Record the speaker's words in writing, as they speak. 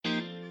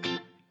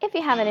If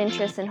you have an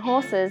interest in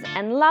horses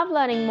and love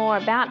learning more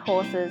about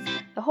horses,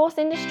 the horse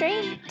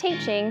industry,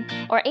 teaching,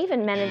 or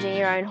even managing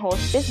your own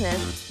horse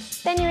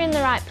business, then you're in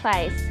the right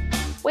place.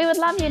 We would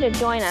love you to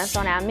join us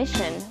on our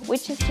mission,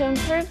 which is to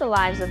improve the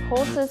lives of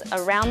horses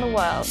around the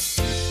world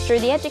through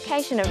the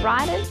education of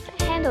riders,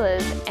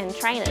 handlers, and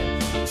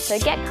trainers. So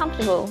get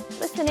comfortable,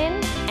 listen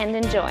in, and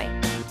enjoy.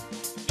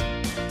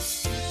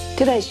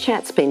 Today's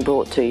chat's been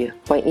brought to you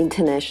by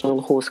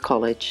International Horse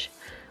College.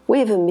 We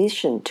have a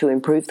mission to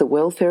improve the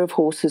welfare of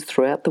horses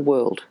throughout the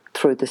world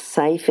through the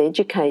safe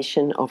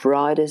education of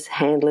riders,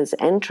 handlers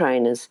and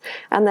trainers,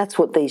 and that's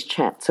what these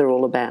chats are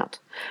all about.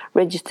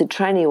 Registered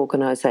Training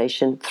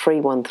Organisation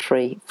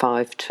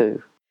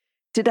 31352.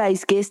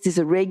 Today's guest is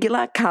a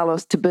regular,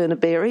 Carlos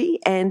Tabernaberri,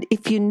 and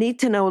if you need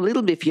to know a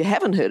little bit, if you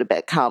haven't heard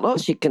about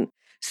Carlos, you can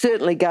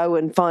certainly go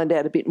and find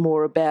out a bit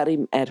more about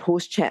him at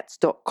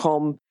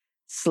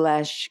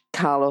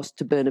horsechats.com/Carlos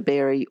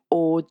Tabernaberri,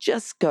 or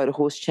just go to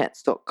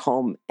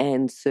horsechats.com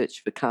and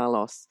search for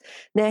Carlos.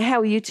 Now, how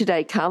are you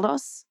today,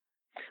 Carlos?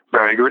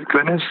 Very good,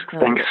 Glenys.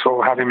 Thanks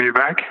for having me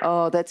back.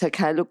 Oh, that's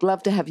okay. Look,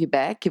 love to have you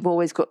back. You've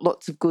always got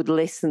lots of good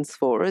lessons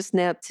for us.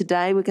 Now,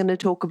 today we're going to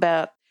talk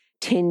about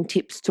 10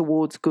 tips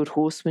towards good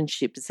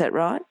horsemanship. Is that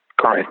right?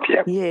 Correct,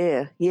 yeah.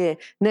 Yeah.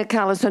 Now,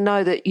 Carlos, I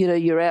know that,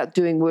 you're out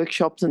doing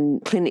workshops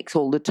and clinics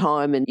all the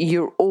time and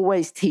you're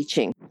always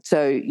teaching.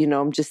 So,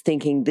 I'm just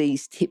thinking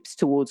these tips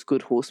towards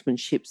good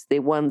horsemanship,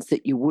 they're ones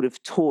that you would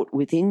have taught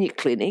within your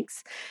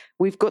clinics.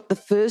 We've got the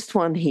first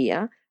one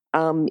here,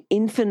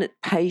 infinite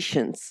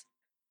patience,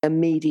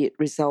 immediate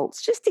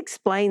results. Just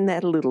explain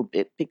that a little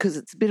bit because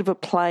it's a bit of a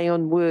play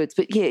on words.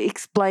 But, yeah,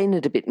 explain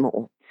it a bit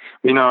more.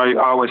 I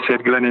always said,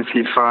 Glenys,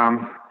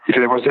 if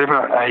there was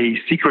ever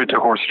a secret to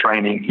horse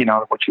training,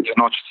 which is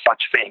not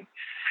such thing,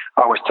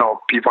 I always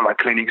tell people at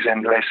clinics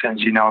and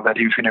lessons, that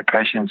infinite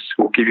patience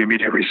will give you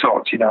immediate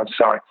results,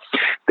 so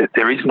that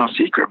there is no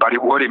secret. But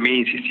what it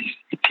means is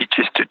it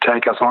teaches to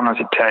take as long as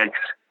it takes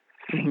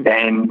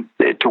and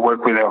to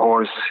work with a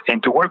horse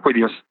and to work with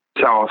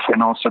yourself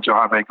and also to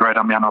have a great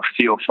amount of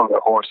feel for the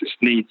horse's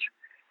needs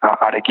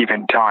at a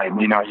given time.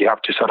 You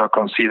have to sort of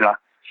consider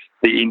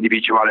the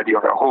individuality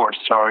of a horse.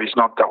 So it's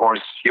not the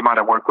horse, you might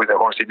have worked with a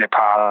horse in the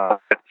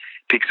past that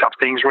picks up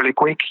things really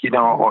quick,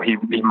 or he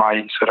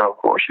might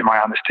or she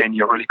might understand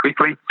you really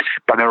quickly.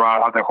 But there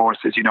are other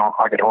horses,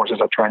 I get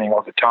horses at training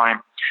all the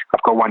time.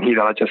 I've got one here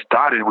that I just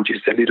started, which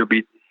is a little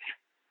bit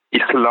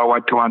slower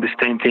to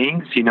understand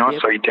things,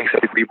 so it takes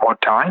a little bit more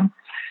time.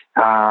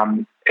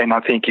 And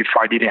I think if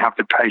I didn't have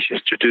the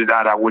patience to do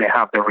that, I wouldn't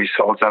have the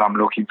results that I'm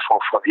looking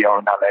for the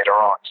owner later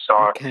on.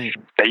 So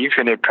the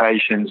infinite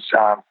patience,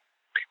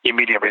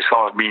 immediate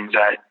result means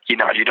that, you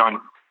have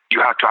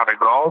to have a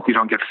goal. You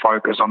don't get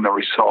focused on the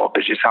result,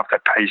 but just have the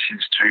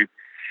patience to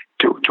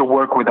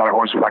work with that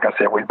horse, like I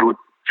said, with good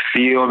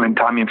feel and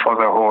timing for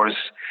the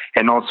horse,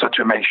 and also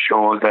to make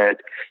sure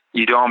that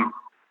you don't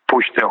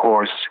push the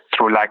horse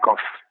through lack of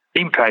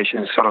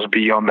impatience, sort of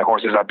beyond the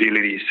horse's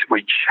abilities,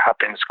 which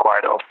happens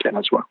quite often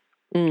as well.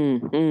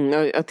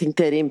 I think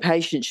that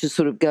impatience just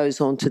sort of goes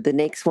on to the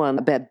next one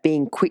about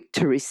being quick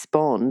to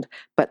respond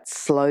but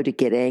slow to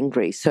get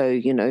angry. So,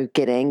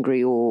 get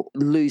angry or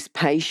lose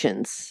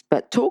patience.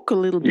 But talk a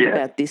little bit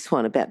about this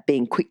one, about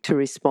being quick to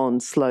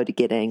respond, slow to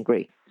get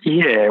angry.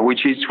 Yeah,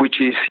 which is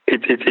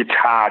it's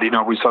hard.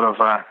 We sort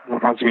of,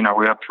 as we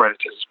are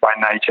predators by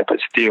nature, but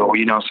still,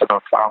 we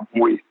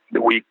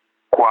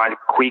quite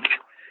quick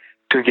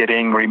to get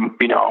angry. In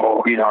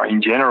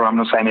general, I'm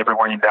not saying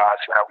everyone does.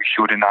 We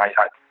should, and I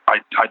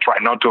try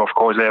not to, of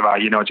course, ever,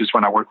 just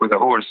when I work with a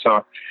horse.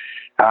 So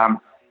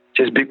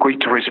just be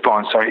quick to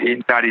respond. So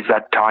that is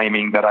that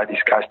timing that I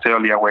discussed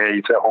earlier, where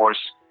if the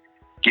horse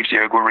gives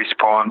you a good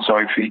response,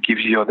 or if it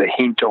gives you the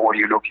hint of what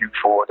you're looking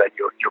for, that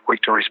you're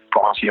quick to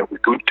respond,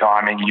 with good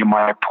timing, you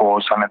might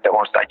pause and let the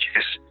horse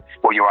digest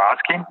what you're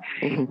asking.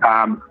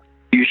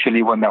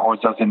 Usually when the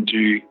horse doesn't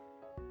do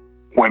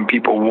when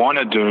people want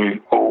to do,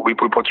 or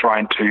people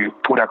trying to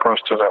put across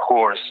to the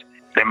horse,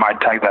 they might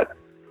take that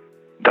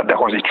the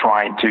horse is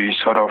trying to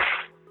sort of,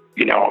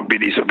 be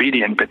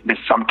disobedient, but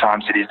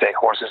sometimes it is the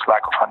horse's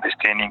lack of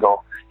understanding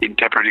or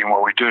interpreting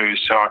what we do.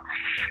 So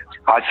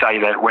I say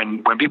that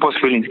when people's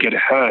feelings get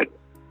hurt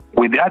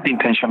without the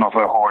intention of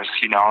the horse,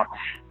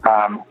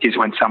 is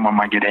when someone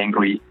might get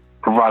angry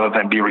rather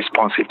than be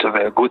responsive to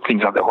the good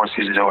things that the horse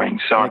is doing.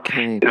 So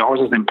the horse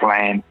hasn't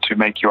planned to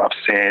make you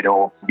upset,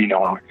 or,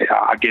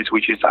 I guess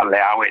we just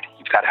allow it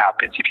if that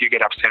happens. If you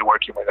get upset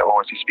working with the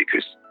horse, it's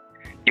because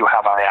you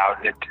have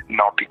allowed it,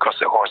 not because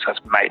the horse has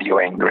made you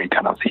angry,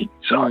 kind of thing.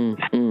 So,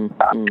 and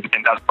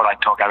that's what I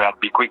talk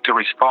about. Be quick to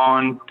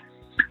respond,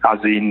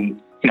 as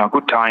in,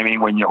 good timing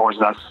when your horse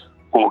does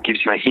or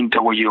gives you a hint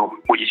of what you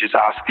just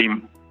asked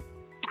him.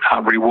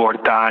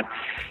 Reward that,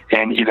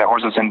 and if the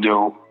horse doesn't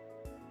do,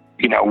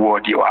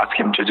 what you ask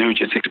him to do,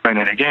 just explain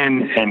it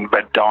again,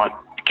 but don't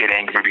get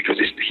angry, because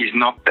the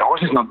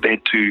horse is not there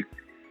to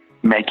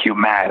make you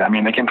mad. I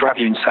mean, they can drive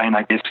you insane,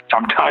 I guess,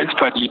 sometimes,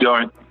 but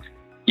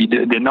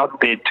they're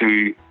not there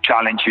to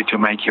challenge you to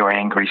make you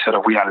angry. Sort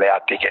of, we are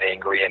allowed to get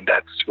angry, and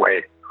that's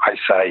where I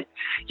say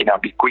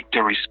be quick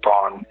to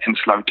respond and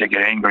slow to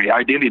get angry.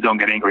 Ideally, don't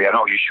get angry at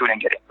all. You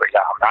shouldn't get angry.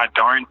 I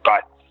don't,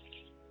 but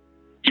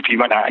if you're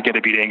going to get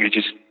a bit angry,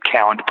 just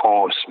count,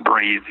 pause,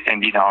 breathe,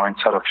 and, and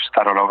sort of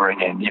start all over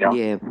again,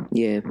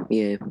 Yeah.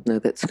 No,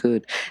 that's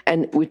good.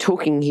 And we're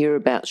talking here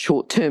about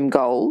short-term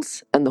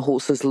goals and the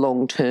horse's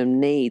long-term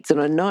needs.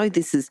 And I know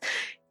this is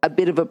a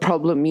bit of a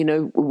problem,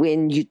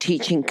 when you're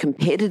teaching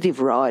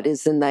competitive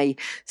riders and they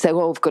say,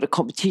 well, we've got a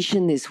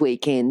competition this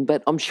weekend,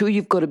 but I'm sure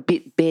you've got a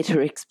bit better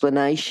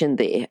explanation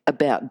there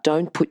about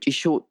don't put your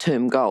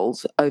short-term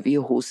goals over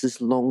your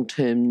horse's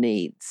long-term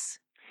needs.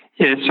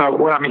 Yeah, so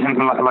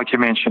like you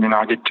mentioned,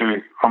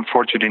 I'm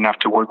fortunate enough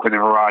to work with a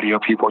variety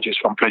of people, just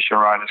from pleasure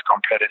riders,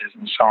 competitors,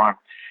 and so on.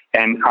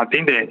 And I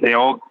think they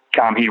all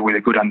come here with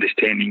a good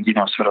understanding,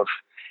 sort of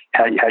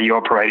how you're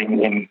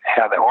operating and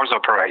how the horse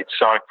operates.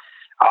 So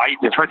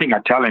the first thing I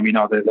tell them,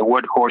 the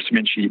word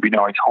horsemanship,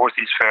 it's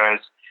horses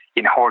first.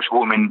 In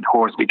horsewoman,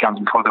 horse becomes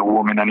before the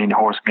woman, and in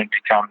horseman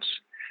becomes,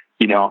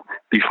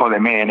 before the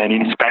man. And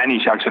in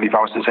Spanish, actually, if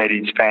I was to say it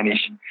in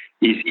Spanish,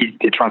 is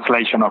the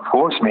translation of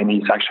horseman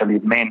is actually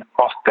man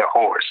of the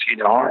horse,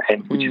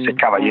 and which is a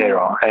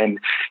caballero. And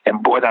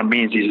what that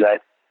means is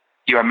that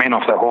you're a man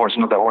of the horse,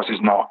 the horse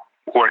is not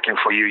working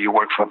for you. You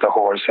work for the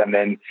horse, and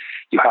then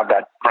you have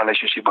that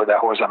relationship with the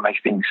horse that makes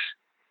things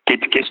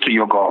gets to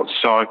your goals.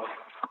 So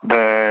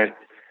the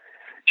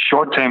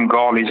short-term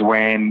goal is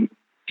when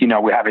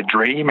we have a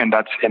dream, and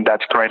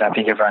that's great. I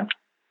think everyone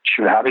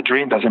should have a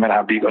dream. Doesn't matter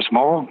how big or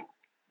small,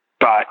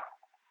 but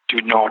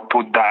do not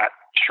put that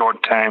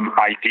short-term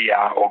idea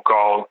or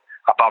goal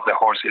above the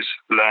horse's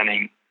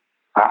learning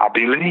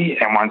ability,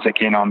 and once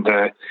again on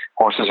the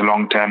horse's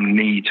long-term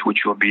needs, which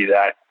will be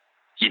that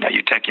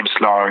you take him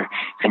slow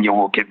and you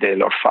will get there a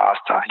lot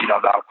faster.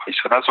 That way.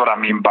 So that's what I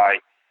mean by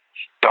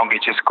don't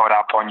get just caught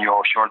up on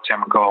your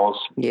short-term goals.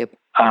 Yep.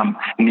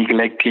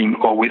 Neglecting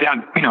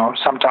or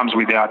sometimes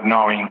without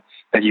knowing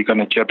that you're going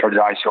to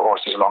jeopardize your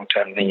horse's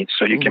long-term needs.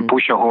 So you can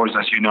push your horse,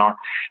 as you know.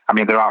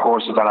 There are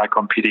horses that are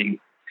competing,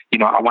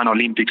 at one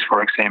Olympics,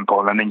 for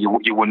example, and then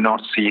you will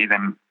not see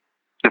them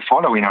the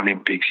following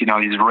Olympics.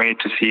 It's rare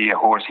to see a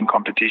horse in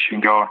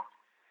competition go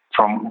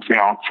from,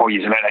 4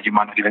 years later, you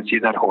might not even see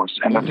that horse.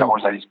 And that's a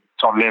horse that is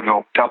top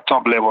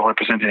level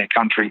representing a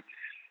country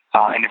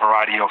in a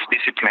variety of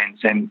disciplines.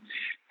 And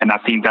I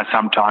think that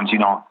sometimes,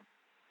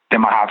 they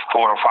might have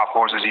 4 or 5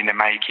 horses in the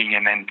making,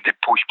 and then they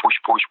push.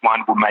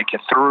 One will make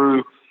it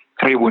through,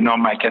 3 will not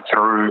make it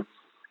through,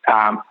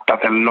 but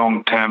the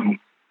long-term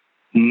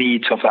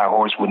needs of that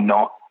horse would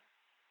not,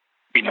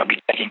 be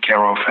taken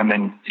care of. And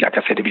then, like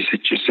I said, if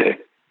it's just a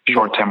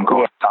short-term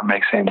goal, that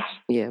makes sense.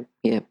 Yeah.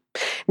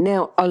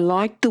 Now, I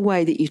like the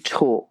way that you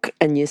talk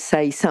and you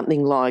say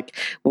something like,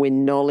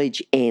 when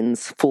knowledge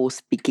ends,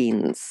 force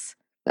begins.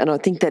 And I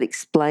think that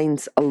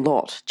explains a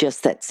lot,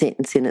 just that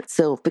sentence in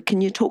itself. But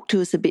can you talk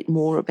to us a bit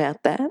more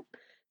about that?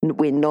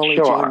 When knowledge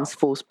ends,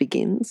 force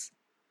begins?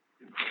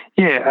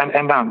 Yeah,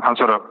 and I'm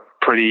sort of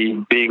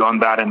pretty big on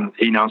that. And,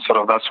 sort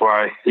of that's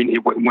why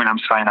when I'm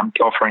saying I'm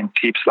offering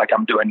tips like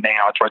I'm doing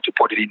now, I try to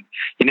put it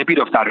in a bit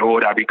of that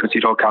order, because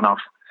it all kind of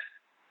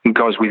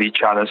goes with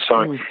each other.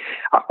 So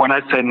when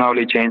I say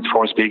knowledge ends,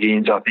 force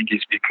begins, I think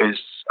it's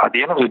because at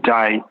the end of the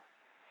day,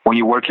 when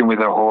you're working with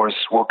a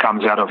horse, what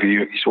comes out of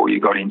you is what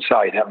you got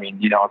inside.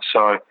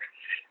 So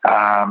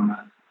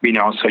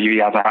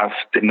you either have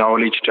the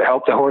knowledge to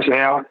help the horse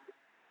out,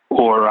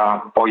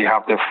 or you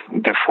have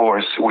the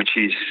force,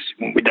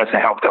 it doesn't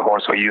help the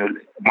horse, or you,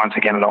 once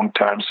again, long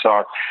term.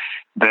 So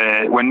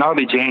when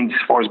knowledge ends,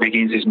 force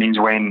begins. This means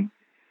when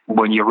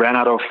you run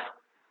out of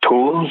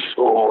tools,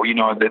 or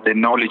the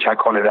knowledge, I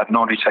call it, that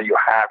knowledge that you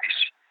have is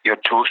your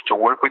tools to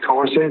work with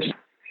horses,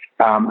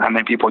 and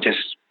then people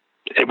just,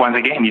 once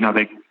again,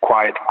 they're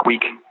quite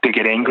quick to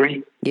get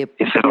angry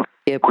instead of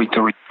quick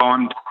to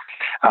respond.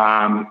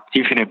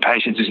 Infinite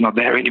patience is not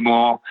there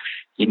anymore.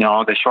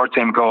 The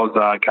short-term goals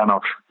are kind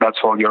of, that's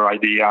all your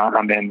idea,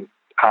 and then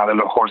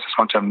the horse's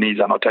long-term needs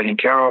are not taken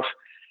care of.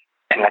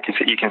 And like you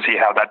said, you can see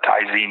how that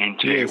ties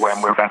into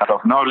when we run out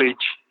of knowledge,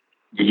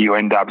 you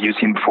end up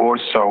using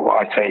force. So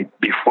I say,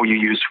 before you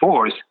use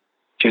force,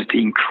 just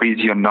increase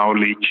your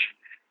knowledge,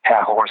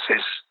 how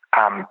horses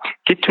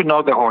get to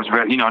know the horse.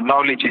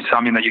 Knowledge is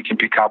something that you can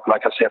pick up,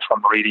 like I said,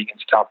 from reading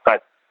and stuff,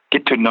 but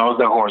get to know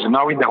the horse.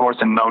 Knowing the horse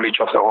and knowledge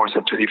of the horse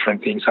are two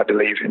different things, I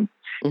believe in.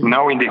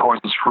 Knowing the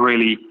horse is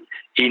really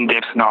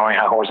in-depth, knowing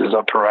how horses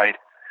operate,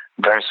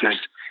 versus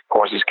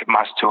horses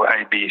must do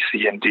A, B,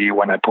 C, and D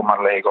when I put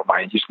my leg or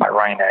use my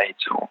rein aids,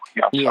 or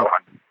so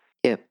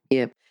on.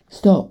 Yeah.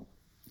 Stop.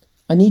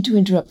 I need to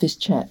interrupt this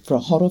chat for a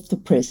hot off the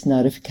press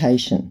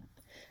notification.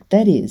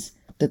 That is,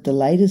 that the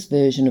latest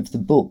version of the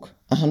book,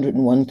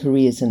 101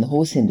 Careers in the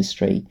Horse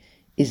Industry,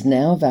 is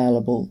now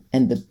available,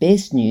 and the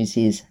best news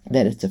is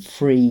that it's a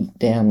free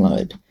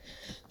download.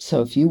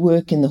 So if you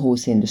work in the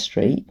horse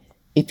industry,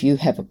 if you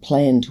have a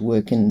plan to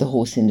work in the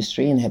horse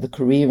industry and have a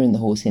career in the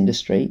horse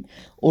industry,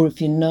 or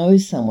if you know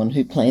someone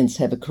who plans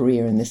to have a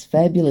career in this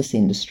fabulous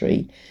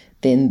industry,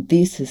 then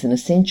this is an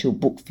essential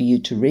book for you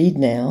to read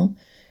now.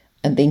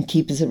 and then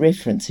keep as a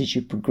reference as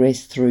you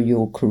progress through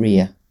your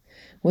career.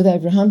 With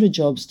over 100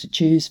 jobs to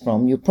choose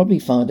from, you'll probably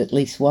find at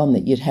least one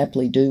that you'd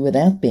happily do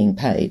without being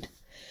paid.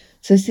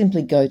 So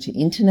simply go to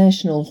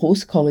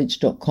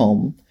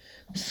internationalhorsecollege.com,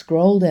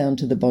 scroll down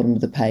to the bottom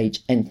of the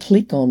page and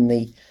click on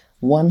the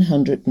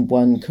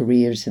 101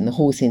 Careers in the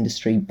Horse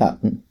Industry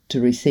button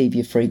to receive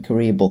your free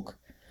career book.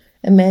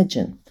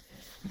 Imagine,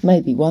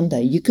 maybe one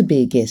day you could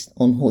be a guest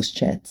on Horse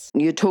Chats.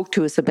 You talk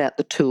to us about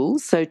the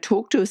tools, so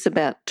talk to us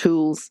about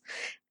tools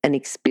and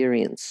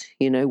experience.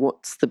 You know,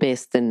 what's the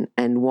best and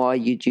why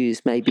you'd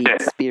use maybe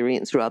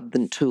experience rather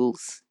than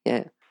tools.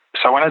 Yeah.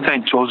 So when I say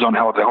tools don't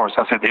help the horse,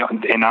 I said, this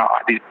one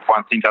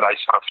thing that I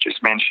sort of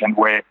just mentioned,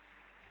 where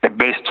the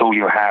best tool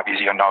you have is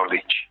your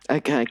knowledge.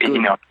 Okay, good.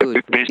 You know,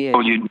 good.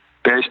 The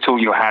best tool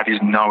you have is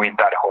knowing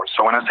that horse.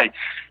 So when I say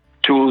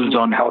tools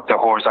don't help the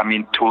horse, I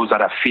mean tools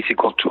that are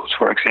physical tools.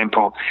 For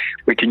example,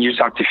 we can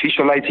use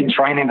artificial lights in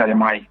training that it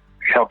might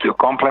help you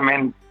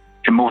complement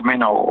the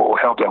movement or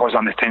help the horse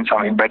understand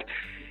something. But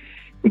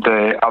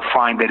I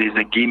find that is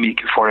a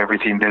gimmick for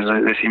everything.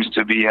 There seems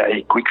to be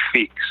a quick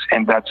fix,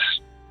 and that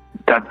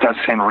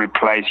doesn't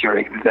replace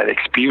that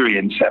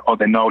experience or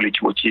the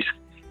knowledge, which is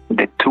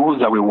the tools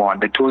that we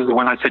want. The tools,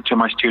 when I said to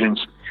my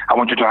students, I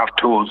want you to have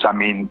tools, I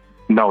mean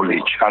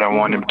knowledge. I don't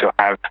want them to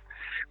have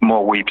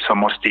more whips or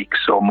more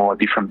sticks or more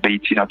different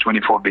beats,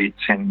 24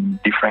 beats and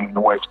different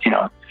ways,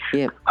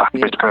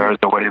 spurs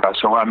or whatever.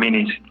 So what I mean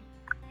is,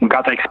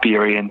 got the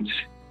experience,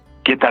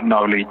 get that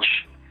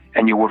knowledge,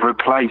 and you will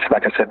replace,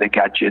 like I said, the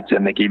gadgets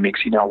and the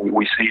gimmicks.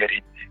 We see it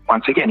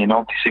once again in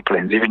all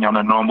disciplines, even on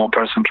a normal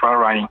person trial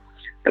riding,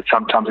 that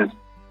sometimes it's,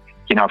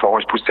 if a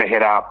horse puts their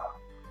head up,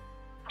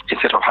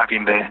 instead of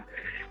having the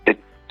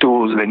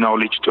tools, the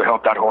knowledge to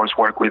help that horse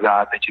work with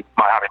that you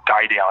might have a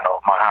tie down or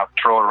might have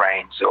draw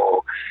reins,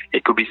 or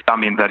it could be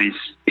something that is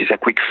a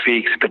quick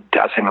fix but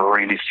doesn't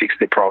really fix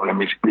the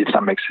problem, if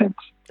that makes sense.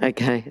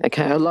 Okay.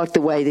 I like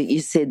the way that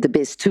you said the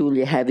best tool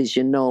you have is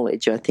your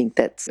knowledge. I think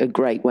that's a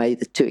great way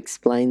to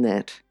explain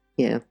that.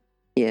 Yeah.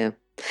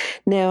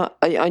 Now,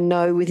 I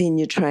know within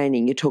your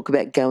training you talk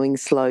about going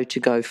slow to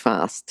go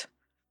fast.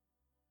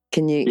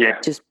 Can you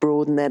just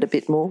broaden that a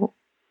bit more?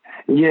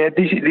 Yeah,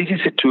 this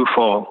is a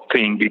twofold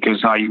thing,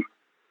 because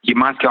you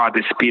must go at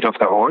the speed of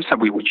the horse,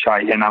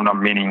 and I'm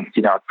not meaning,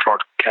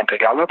 trot, canter,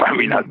 gallop. I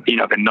mean,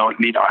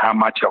 how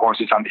much the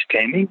horse is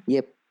understanding.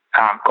 Yep.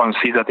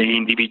 Consider the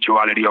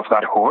individuality of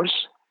that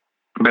horse,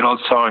 but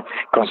also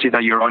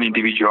consider your own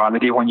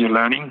individuality when you're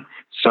learning.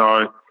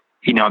 So,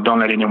 don't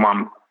let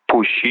anyone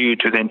push you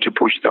to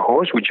push the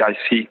horse, which I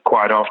see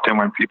quite often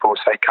when people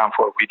say come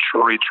for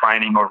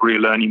retraining or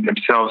relearning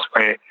themselves,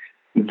 where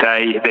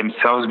they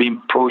themselves being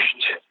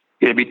pushed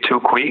a bit too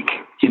quick.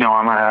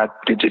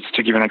 Just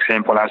to give an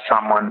example, as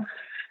someone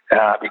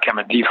became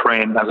a dear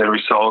friend as a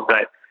result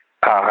that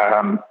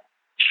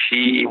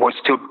she was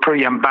still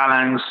pretty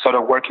unbalanced, sort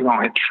of working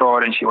on her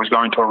trot, and she was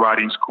going to a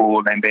riding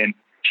school, and then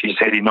she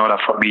said, in order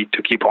for me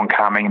to keep on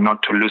coming,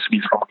 not to lose me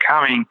from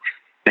coming,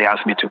 they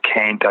asked me to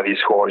canter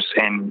this horse,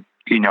 and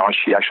she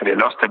actually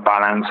lost the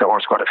balance. The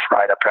horse got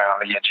afraid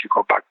apparently, and she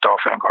got backed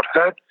off and got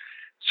hurt.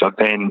 So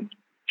then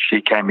she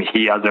came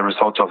here as a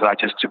result of that,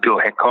 just to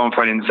build her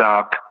confidence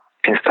up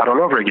and start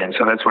all over again.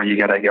 So that's why you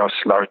got to go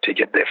slow to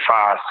get there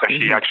fast. So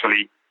she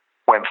actually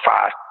went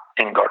fast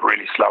and got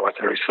really slow as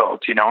a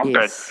result,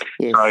 Yes.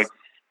 So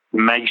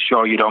make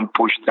sure you don't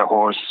push the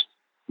horse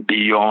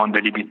beyond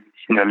the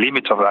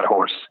limit of that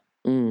horse.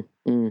 And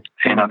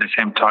at the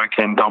same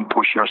token, don't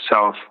push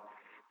yourself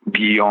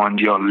beyond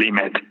your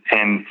limit,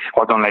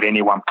 or don't let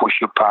anyone push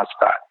you past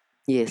that.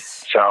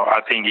 Yes. So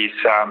I think it's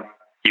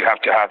you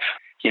have to have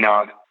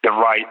the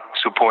right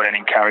support and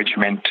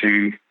encouragement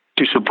to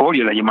support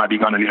you, that you might be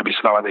going a little bit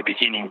slow at the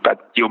beginning,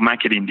 but you'll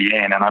make it in the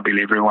end. And I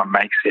believe everyone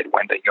makes it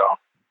when they go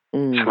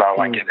slow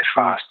and get there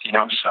fast.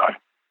 So.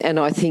 And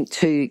I think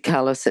too,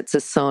 Carlos, it's a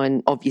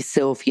sign of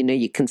yourself.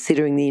 You're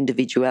considering the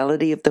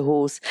individuality of the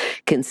horse,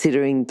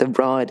 considering the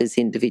rider's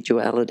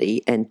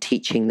individuality, and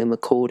teaching them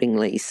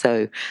accordingly.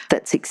 So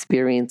that's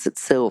experience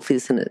itself,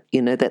 isn't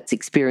it? That's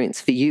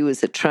experience for you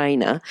as a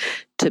trainer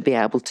to be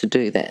able to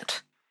do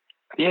that.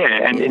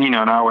 Yeah, and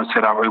I always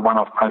said, one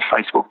of my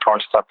Facebook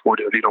posts I put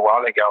a little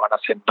while ago, and I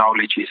said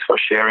knowledge is for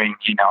sharing,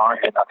 and I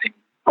think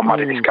I might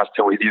have discussed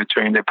it with you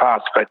too in the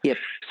past. But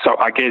So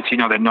I guess,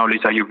 the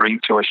knowledge that you bring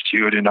to a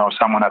student or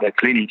someone at a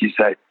clinic is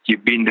that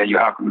you've been there, you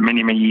have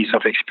many, many years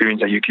of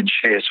experience that you can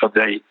share. So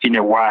they, in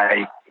a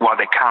way, while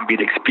they can't be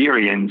the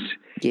experience,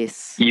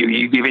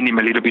 you're giving them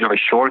a little bit of a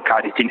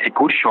shortcut. It's a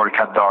good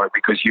shortcut though,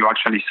 because you're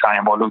actually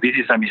saying, well, look, this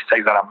is a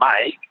mistake that I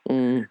made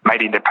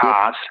in the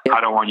past.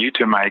 I don't want you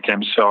to make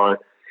them. So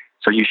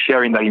you're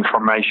sharing that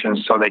information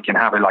so they can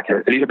have a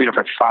little bit of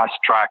a fast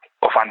track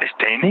of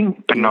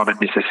understanding, but not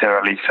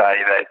necessarily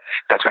say that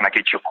that's going to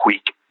get you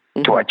quick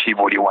to achieve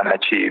what you want to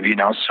achieve,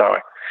 So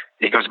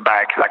it goes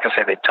back, like I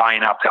said, they're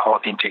tying up the whole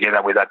thing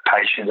together with that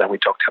patience that we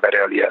talked about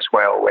earlier as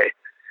well, where,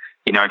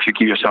 if you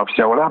give yourself,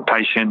 say, well, I'm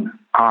patient,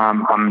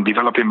 I'm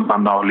developing my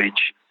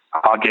knowledge,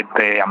 I'll get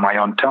there at my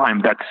own time.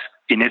 That's,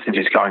 in essence,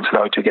 is going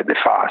slow to get the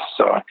fast.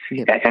 So,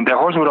 and the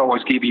horse would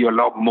always give you a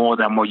lot more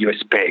than what you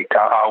expect.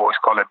 I always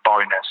call it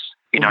bonus.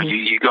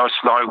 You go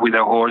slow with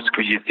the horse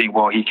because you think,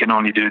 well, he can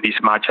only do this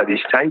much at this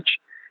stage.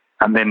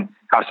 And then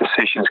as the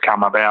sessions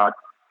come about,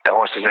 the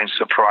horse is then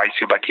surprise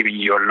you by giving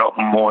you a lot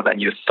more than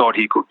you thought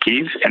he could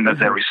give. And that's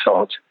the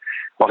result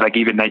of the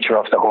given nature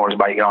of the horse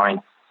by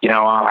going,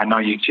 I know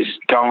you just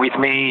go with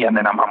me, and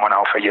then I'm going to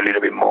offer you a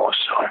little bit more.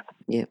 So.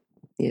 Yep.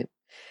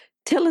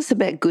 Tell us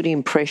about good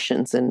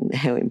impressions and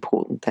how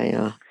important they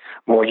are.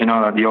 Well,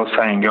 the old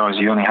saying goes,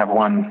 you only have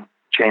one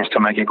chance to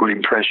make a good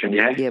impression,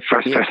 yeah?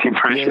 First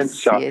impression.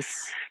 So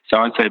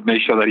I'd say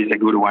make sure that it's a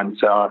good one.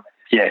 So,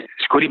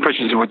 good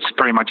impressions is what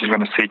pretty much is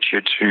going to set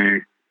you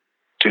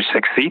to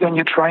succeed on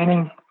your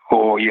training,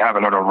 or you have a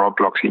lot of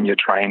roadblocks in your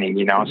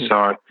training,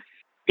 So,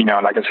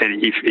 like I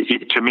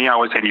said, to me, I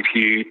would say if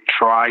you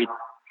try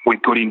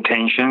with good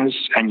intentions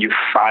and you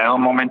fail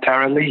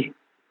momentarily,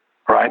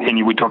 right?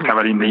 And we talked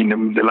about in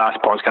the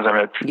last podcast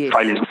about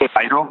failure is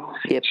fatal.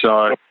 Yep.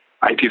 So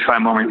if you fail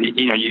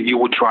momentarily, you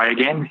will try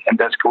again, and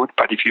that's good.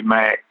 But if you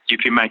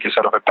make a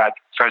sort of a bad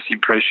first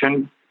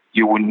impression,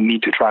 you will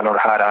need to try a lot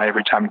harder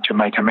every time to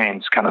make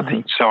amends, kind of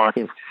thing. So,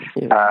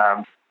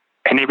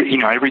 and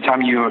every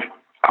time you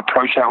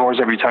approach a horse,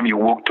 every time you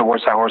walk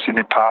towards a horse in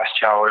the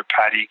pasture or a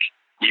paddock,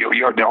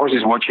 the horse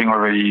is watching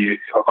already,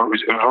 or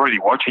is already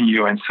watching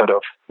you, and sort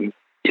of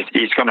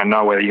it's going to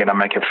know whether you're going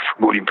to make a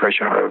good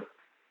impression or a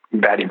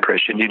bad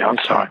impression,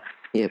 Okay. So,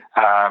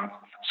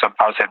 so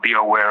I would say be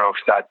aware of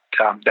that.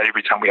 That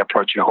every time we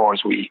approach a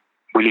horse, we're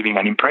leaving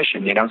an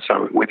impression,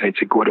 So whether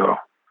it's a good or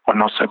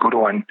not so good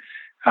one,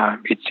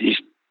 it's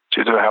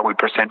to do how we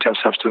present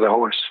ourselves to the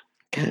horse.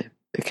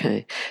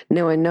 Okay.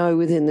 Now, I know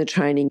within the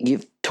training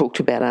you've talked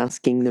about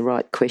asking the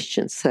right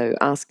questions. So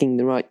asking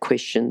the right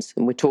questions,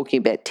 and we're talking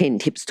about 10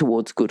 tips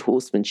towards good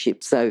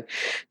horsemanship. So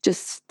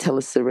just tell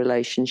us the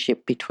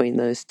relationship between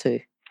those two.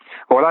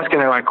 Well, asking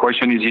the right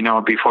question is,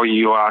 before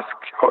you ask,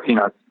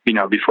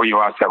 before you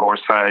ask the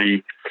horse,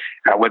 say,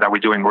 whether we're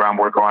doing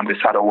groundwork or on the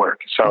saddle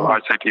work. So I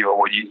say to people,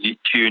 well, do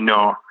you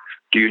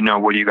know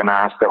what you're going to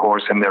ask the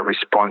horse and the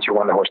response you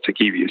want the horse to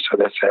give you? So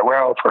they say,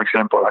 well, for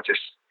example,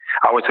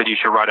 I would say you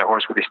should ride a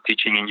horse with the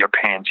stitching in your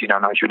pants. You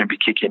shouldn't be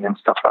kicking and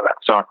stuff like that.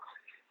 So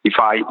if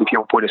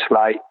you put a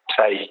slight,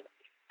 say,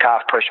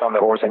 calf pressure on the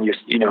horse, and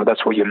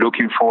that's what you're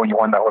looking for, and you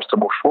want the horse to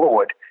move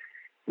forward,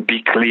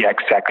 be clear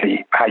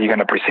exactly how you're going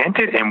to present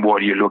it and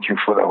what you're looking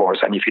for the horse.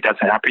 And if it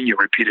doesn't happen, you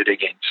repeat it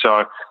again.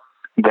 So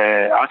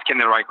the asking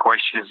the right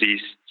questions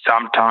is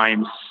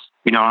sometimes,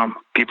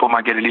 people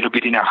might get a little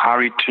bit in a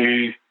hurry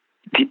to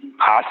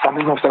ask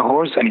something of the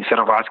horse, and instead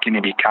of asking,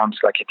 it becomes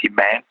like a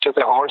demand to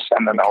the horse,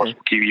 and then the horse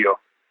will give you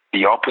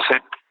the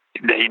opposite.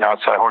 So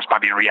the horse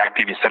might be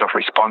reactive instead of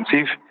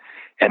responsive,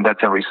 and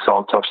that's a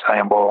result of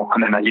saying, well,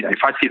 and then if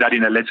I see that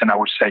in a lesson, I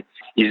would say,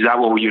 is that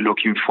what you're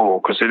looking for?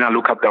 Because then I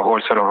look at the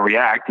horse sort of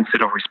react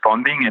instead of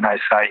responding, and I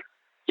say,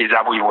 is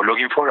that what you were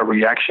looking for, a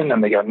reaction?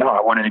 And they go, no,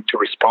 I wanted him to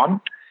respond.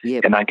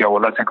 Yep. And I go,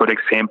 well, that's a good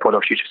example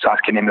of you just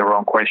asking him the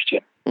wrong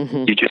question.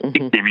 You just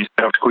kicked him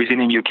instead of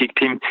squeezing him. You kicked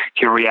him.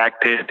 He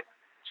reacted.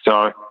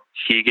 So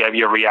he gave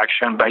you a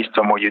reaction based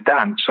on what you've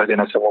done. So then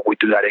I said, well, we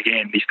do that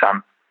again. This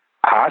time,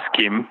 ask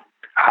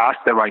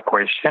the right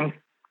question,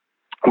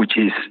 which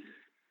is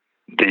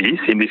this.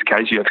 In this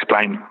case, you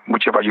explain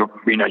whichever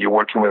you're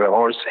working with a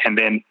horse, and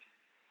then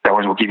the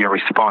horse will give you a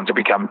response to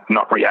become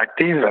not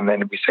reactive. And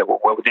then we say,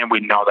 well, then we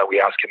know that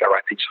we're asking the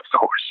right things of the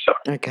horse. So.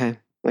 Okay.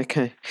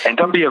 And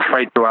don't be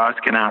afraid to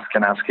ask and ask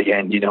and ask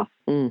again,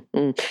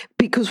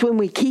 Because when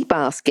we keep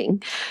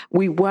asking,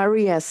 we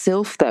worry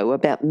ourselves, though,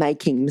 about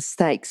making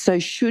mistakes. So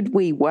should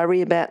we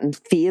worry about and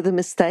fear the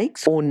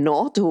mistakes or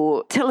not?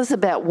 Or tell us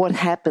about what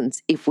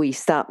happens if we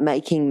start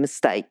making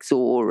mistakes,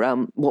 or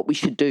what we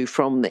should do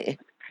from there.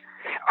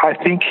 I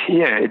think,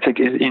 it's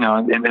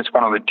and that's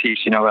one of the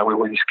tips, that we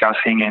were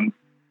discussing. And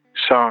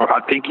so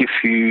I think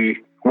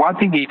one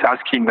thing is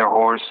asking the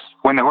horse,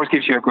 when the horse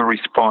gives you a good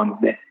response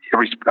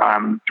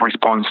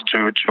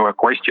to a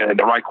question,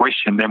 the right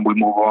question, then we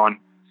move on,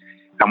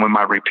 and we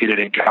might repeat it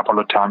a couple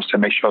of times to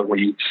make sure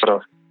we sort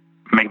of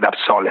make that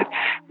solid.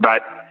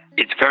 But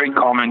it's very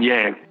common,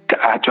 to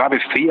have a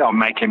fear of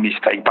making a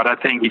mistake. But I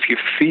think if you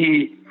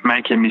fear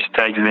making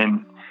mistakes,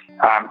 then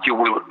you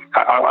will.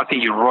 I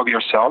think you rob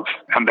yourself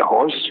and the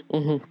horse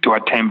to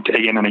attempt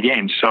again and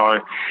again. So,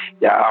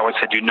 I would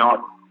say do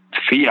not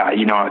fear,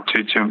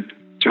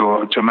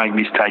 to make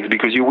mistakes,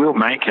 because you will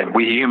make them.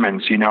 We're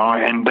humans,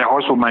 and the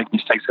horse will make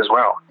mistakes as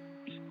well.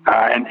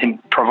 And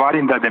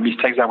providing that the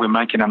mistakes that we're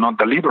making are not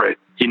deliberate,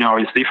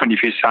 it's different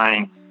if you're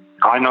saying,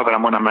 I know that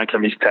I'm going to make a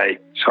mistake,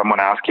 so I'm going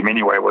to ask him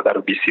anyway. Well, that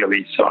would be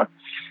silly. So,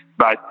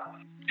 but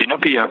do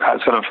not be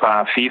sort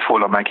of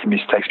fearful of making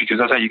mistakes, because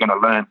that's how you're going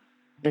to learn.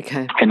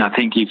 Okay. And I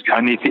think if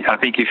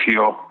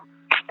you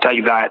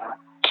take that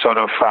sort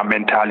of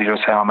mentality to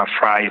say, I'm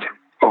afraid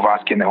of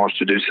asking the horse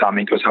to do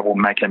something because I will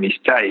make a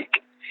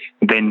mistake,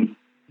 then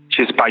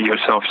just by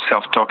yourself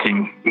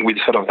self-talking with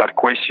sort of that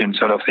question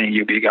sort of thing,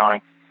 you'll be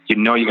going, you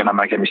know you're going to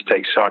make a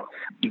mistake. So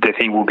the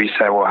thing will be,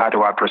 say, well, how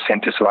do I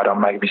present it so I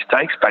don't make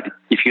mistakes? But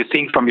if you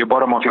think from your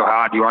bottom of your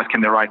heart, you're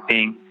asking the right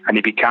thing, and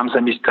it becomes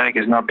a mistake,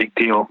 it's not a big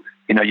deal.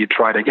 You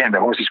try it again. The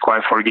horse is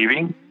quite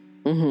forgiving.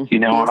 Mm-hmm.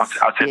 Yes,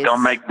 I said,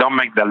 don't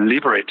make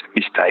deliberate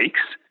mistakes.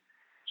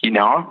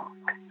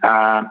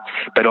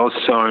 But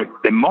also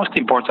the most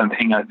important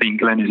thing, I think,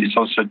 Glenn, is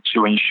also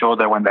to ensure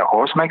that when the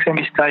horse makes a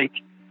mistake,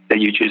 that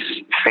you're just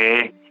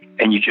fair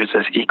and you're just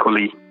as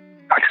equally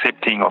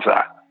accepting of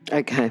that.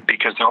 Okay.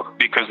 Because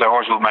the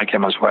horse will make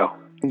them as well.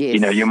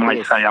 Yes. You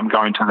might say, I'm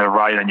going to the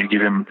right, and you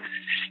give him,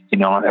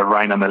 a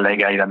rein on the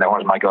leg aid, and the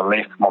horse might go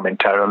left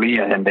momentarily,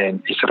 and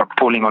then instead of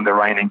pulling on the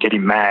rein and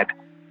getting mad,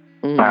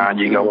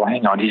 you go, well,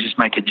 hang on, you just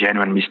make a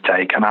genuine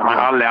mistake. And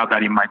I allow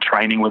that in my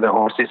training with the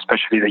horses,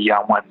 especially the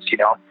young ones,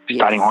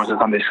 starting horses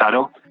on the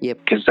saddle. Yep.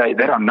 Because they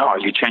don't know.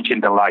 You're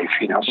changing their life,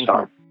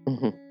 so.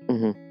 Mm-hmm.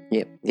 Mm-hmm.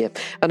 Yep.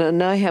 And I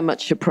know how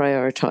much you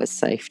prioritise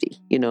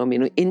safety.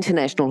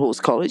 International Horse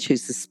College,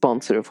 who's the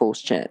sponsor of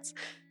Horse Chats,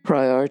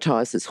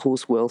 prioritises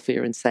horse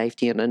welfare and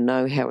safety, and I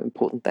know how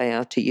important they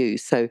are to you.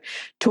 So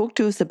talk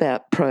to us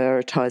about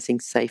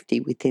prioritising safety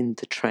within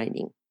the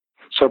training.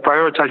 So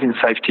prioritizing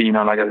safety,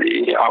 like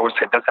I always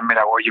say, it doesn't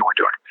matter what you were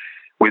doing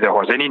with the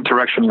horse. Any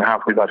interaction you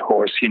have with that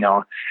horse,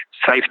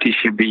 safety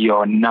should be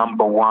your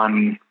number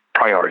one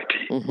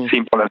priority. Mm-hmm.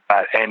 Simple as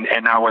that. And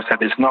I always say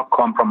there's no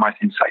compromise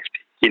in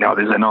safety.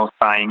 There's an old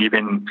saying,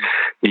 even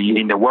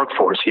in the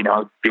workforce,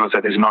 people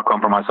say there's no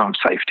compromise on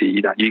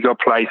safety. You go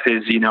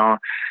places, you go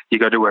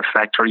to a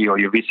factory or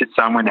you visit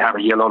someone, they have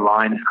a yellow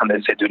line, and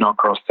they say, do not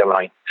cross the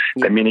line.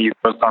 Yeah. The minute you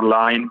cross that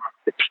line,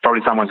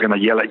 probably someone's going to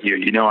yell at you,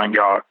 and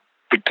go,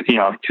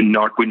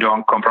 we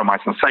don't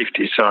compromise on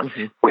safety. So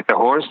with the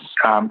horse,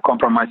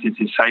 compromises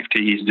in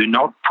safety is do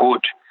not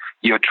put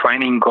your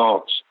training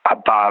goals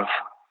above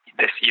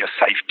your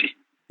safety.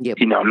 Yep.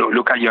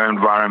 Look at your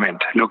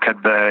environment. Look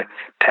at the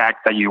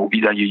tack that you're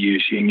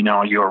using.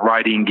 Your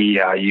riding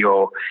gear.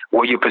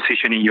 Where you're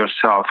positioning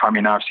yourself. I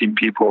mean, I've seen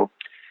people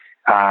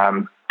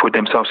put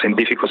themselves in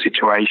difficult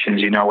situations.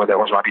 Where the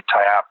horse might be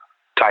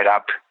tied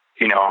up.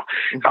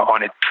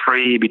 On a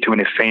tree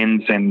between a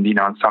fence and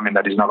something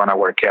that is not going to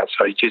work out.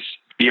 So just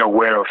be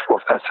aware of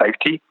that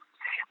safety.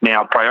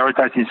 Now,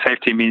 prioritizing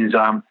safety means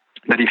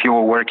that if you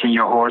are working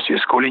your horse, you're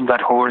schooling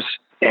that horse,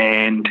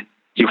 and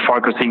you're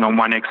focusing on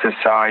one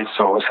exercise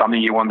or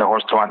something you want the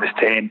horse to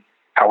understand,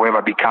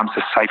 however, becomes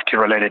a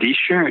safety-related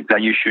issue,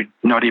 that you should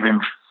not even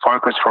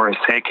focus for a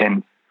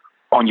second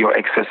on your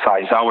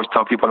exercise. I always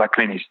tell people at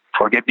clinics,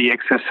 forget the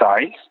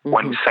exercise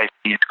when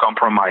safety is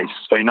compromised.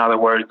 So in other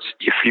words,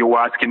 if you're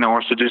asking the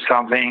horse to do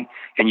something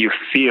and you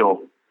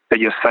feel that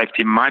your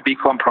safety might be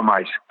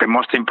compromised, but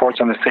most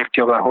important, the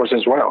safety of the horse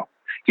as well,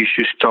 you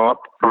should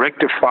stop,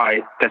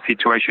 rectify the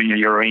situation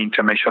you're in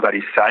to make sure that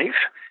it's safe,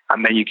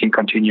 and then you can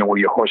continue with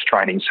your horse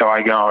training. So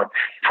I go,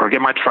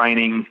 forget my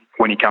training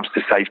when it comes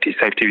to safety.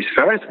 Safety is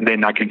first, and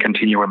then I can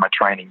continue with my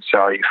training.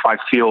 So if I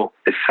feel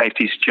the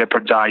safety is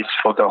jeopardized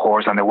for the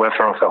horse and the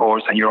welfare of the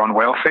horse and your own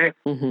welfare,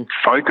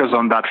 focus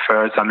on that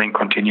first and then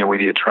continue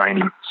with your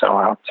training. So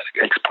I hope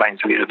that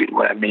explains a little bit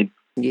what I mean.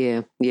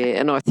 Yeah.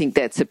 And I think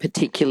that's a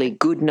particularly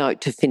good note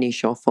to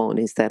finish off on,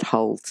 is that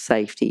whole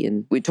safety.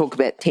 And we talk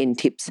about 10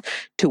 tips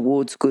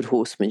towards good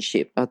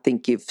horsemanship. I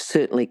think you've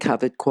certainly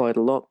covered quite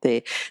a lot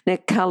there. Now,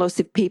 Carlos,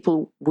 if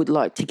people would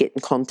like to get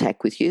in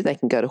contact with you, they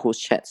can go to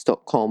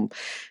horsechats.com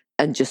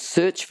and just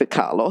search for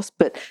Carlos.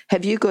 But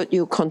have you got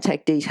your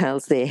contact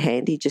details there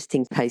handy, just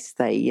in case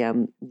they,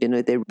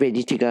 they're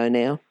ready to go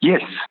now?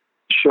 Yes.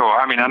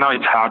 Sure. I mean, I know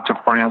it's hard to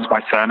pronounce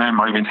my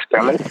surname or even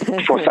spell it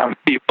for some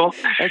people.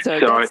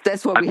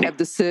 That's why we have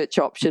the search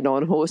option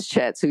on Horse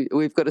Chats.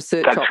 We've got a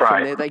search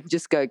option there. They can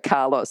just go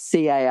Carlos,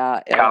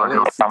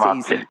 C-A-R-L-O-S.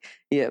 It's easy.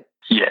 Yep.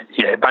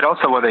 Yeah. But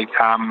also what they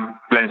can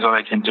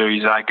do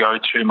is go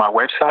to my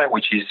website,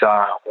 which is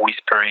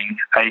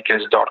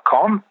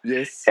whisperingacres.com.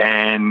 Yes.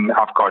 And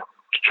I've got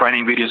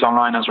training videos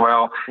online as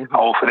well.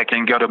 Also, they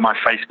can go to my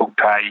Facebook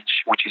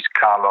page, which is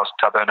Carlos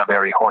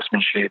Tabernaberri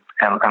Horsemanship,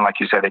 and like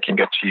you said, they can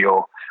go to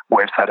your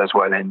website as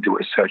well and do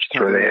a search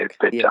through there.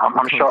 But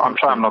I'm sure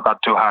I'm not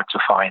that too hard to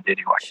find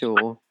anyway.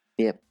 Sure.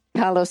 Yep.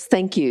 Carlos,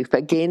 thank you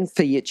again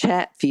for your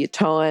chat, for your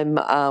time.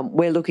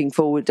 We're looking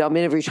forward. I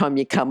mean, every time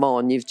you come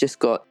on, you've just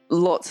got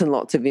lots and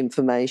lots of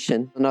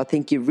information. And I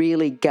think you're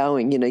really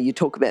going, you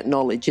talk about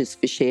knowledge is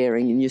for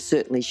sharing, and you're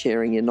certainly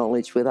sharing your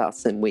knowledge with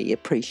us, and we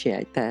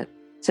appreciate that.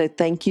 So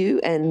thank you,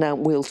 and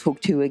we'll talk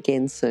to you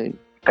again soon.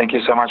 Thank you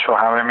so much for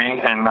having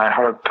me, and I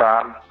hope,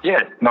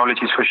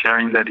 knowledge is for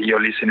sharing, that your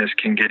listeners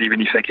can get,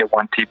 even if they get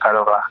one tip out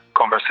of a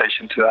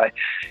conversation today,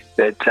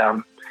 that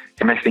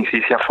it makes things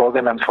easier for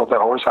them and for the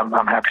horse. I'm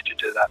happy to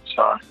do that.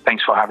 So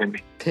thanks for having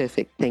me.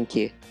 Perfect. Thank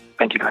you.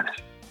 Thank you, Dennis.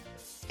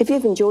 If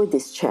you've enjoyed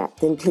this chat,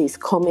 then please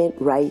comment,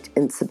 rate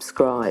and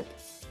subscribe.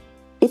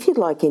 If you'd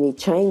like any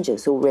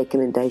changes or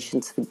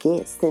recommendations for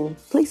guests, then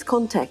please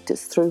contact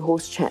us through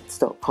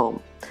horsechats.com.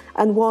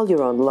 And while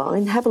you're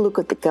online, have a look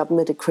at the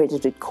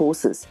government-accredited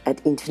courses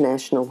at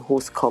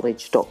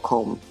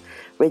internationalhorsecollege.com.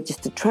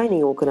 Registered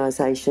Training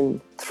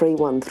Organisation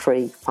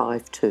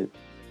 31352.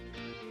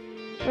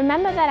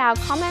 Remember that our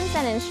comments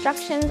and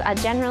instructions are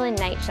general in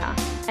nature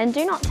and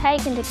do not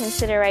take into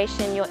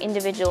consideration your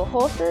individual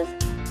horses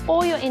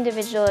or your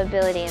individual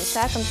ability and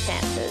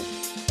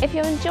circumstances. If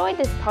you enjoyed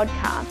this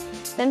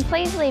podcast, then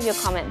please leave your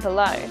comment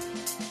below.